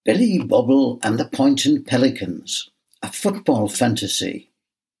Billy, Bobble and the Poynton Pelicans, a football fantasy.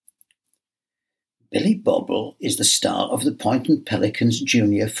 Billy Bobble is the star of the Poynton Pelicans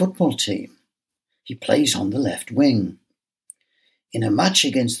junior football team. He plays on the left wing. In a match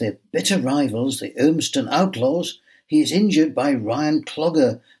against their bitter rivals, the Urmston Outlaws, he is injured by Ryan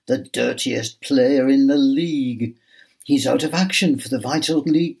Clogger, the dirtiest player in the league. He's out of action for the vital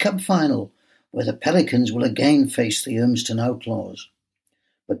League Cup final, where the Pelicans will again face the Urmston Outlaws.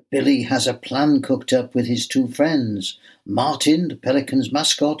 But Billy has a plan cooked up with his two friends, Martin, the Pelicans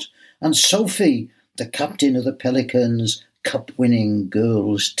mascot, and Sophie, the captain of the Pelicans cup-winning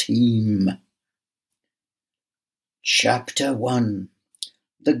girls team. Chapter 1.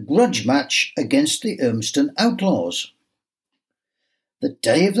 The grudge match against the Urmston Outlaws. The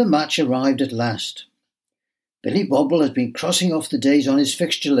day of the match arrived at last. Billy Bobble has been crossing off the days on his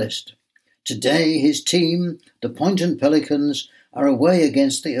fixture list. Today his team, the Poynton Pelicans, are away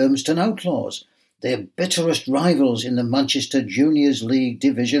against the Urmston Outlaws, their bitterest rivals in the Manchester Juniors League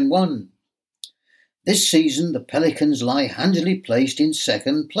Division 1. This season the Pelicans lie handily placed in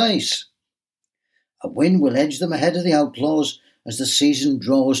second place. A win will edge them ahead of the Outlaws as the season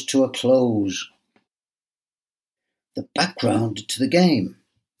draws to a close. The background to the game.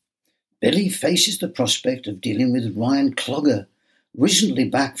 Billy faces the prospect of dealing with Ryan Clogger, recently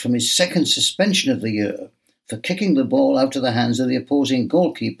back from his second suspension of the year for kicking the ball out of the hands of the opposing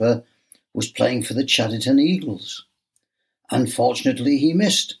goalkeeper, was playing for the Chadderton Eagles. Unfortunately, he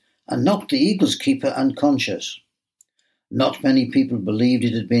missed and knocked the Eagles keeper unconscious. Not many people believed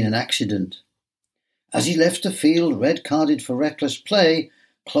it had been an accident. As he left the field, red-carded for reckless play,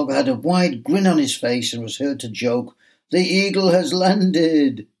 Clogger had a wide grin on his face and was heard to joke, "The eagle has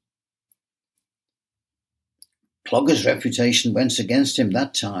landed." Clogger's reputation went against him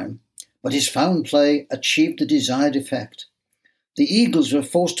that time, but his foul play achieved the desired effect. The Eagles were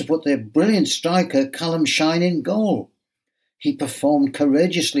forced to put their brilliant striker Callum Shine in goal. He performed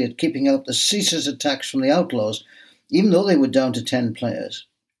courageously at keeping out the ceaseless attacks from the Outlaws, even though they were down to 10 players.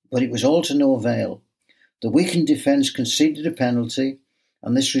 But it was all to no avail. The weakened defence conceded a penalty,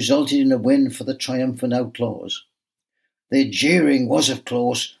 and this resulted in a win for the triumphant Outlaws. Their jeering was, of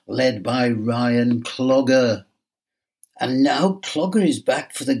course, led by Ryan Clogger. And now Clogger is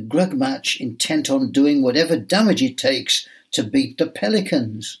back for the grug match, intent on doing whatever damage it takes to beat the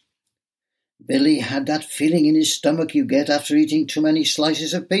Pelicans. Billy had that feeling in his stomach you get after eating too many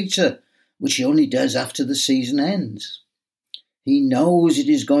slices of pizza, which he only does after the season ends. He knows it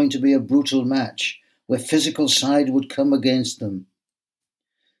is going to be a brutal match, where physical side would come against them.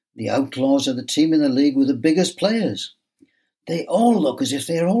 The Outlaws are the team in the league with the biggest players. They all look as if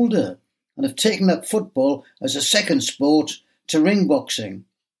they are older, and have taken up football as a second sport to ring boxing.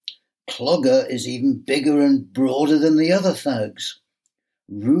 Clogger is even bigger and broader than the other thugs.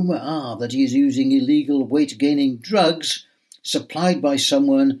 Rumour are that he is using illegal weight-gaining drugs supplied by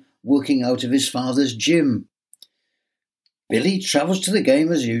someone working out of his father's gym. Billy travels to the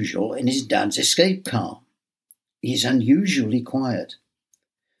game as usual in his dad's escape car. He is unusually quiet.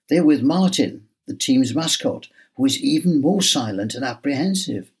 They are with Martin, the team's mascot, who is even more silent and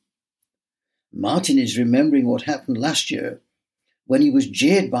apprehensive. Martin is remembering what happened last year when he was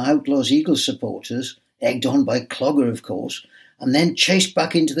jeered by Outlaws Eagles supporters, egged on by Clogger, of course, and then chased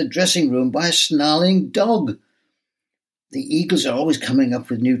back into the dressing room by a snarling dog. The Eagles are always coming up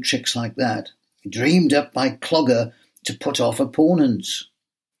with new tricks like that, dreamed up by Clogger to put off opponents,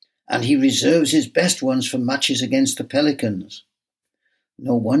 and he reserves his best ones for matches against the Pelicans.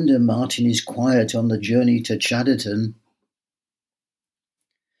 No wonder Martin is quiet on the journey to Chadderton.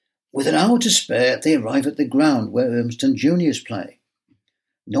 With an hour to spare, they arrive at the ground where Urmston Juniors play.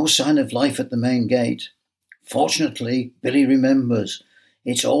 No sign of life at the main gate. Fortunately, Billy remembers,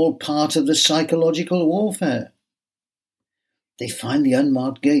 it's all part of the psychological warfare. They find the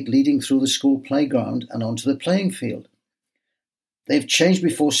unmarked gate leading through the school playground and onto the playing field. They've changed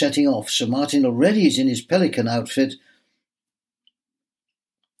before setting off, so Martin already is in his Pelican outfit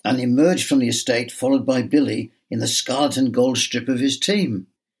and emerged from the estate, followed by Billy in the scarlet and gold strip of his team.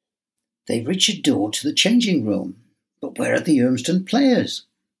 They reach a door to the changing room, but where are the Urmston players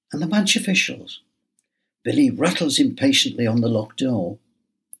and the match officials? Billy rattles impatiently on the locked door.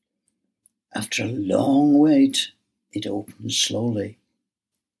 After a long wait, it opens slowly.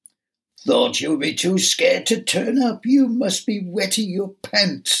 "Thought you would be too scared to turn up. You must be wetting your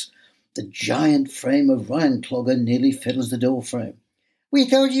pants." The giant frame of Ryan Clogger nearly fills the doorframe. "We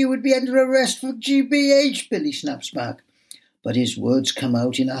thought you would be under arrest for GBH, Billy snaps back, but his words come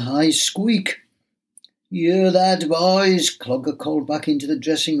out in a high squeak. "Hear that, boys?" Clogger called back into the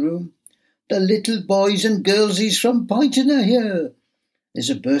dressing room. "The little boys and girlsies from Poynton are here." There's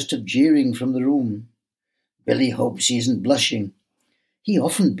a burst of jeering from the room. Billy hopes he isn't blushing. He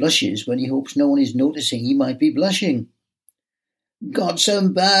often blushes when he hopes no one is noticing he might be blushing. Got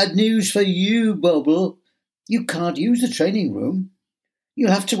some bad news for you, Bobble. You can't use the training room.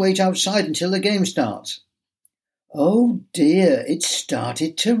 You'll have to wait outside until the game starts. Oh dear, it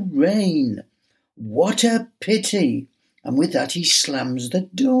started to rain. What a pity. And with that he slams the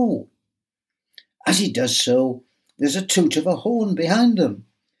door. As he does so, there's a toot of a horn behind them.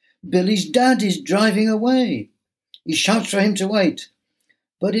 Billy's dad is driving away. He shouts for him to wait,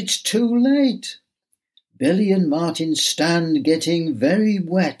 but it's too late. Billy and Martin stand getting very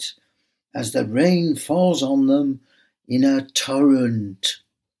wet as the rain falls on them in a torrent.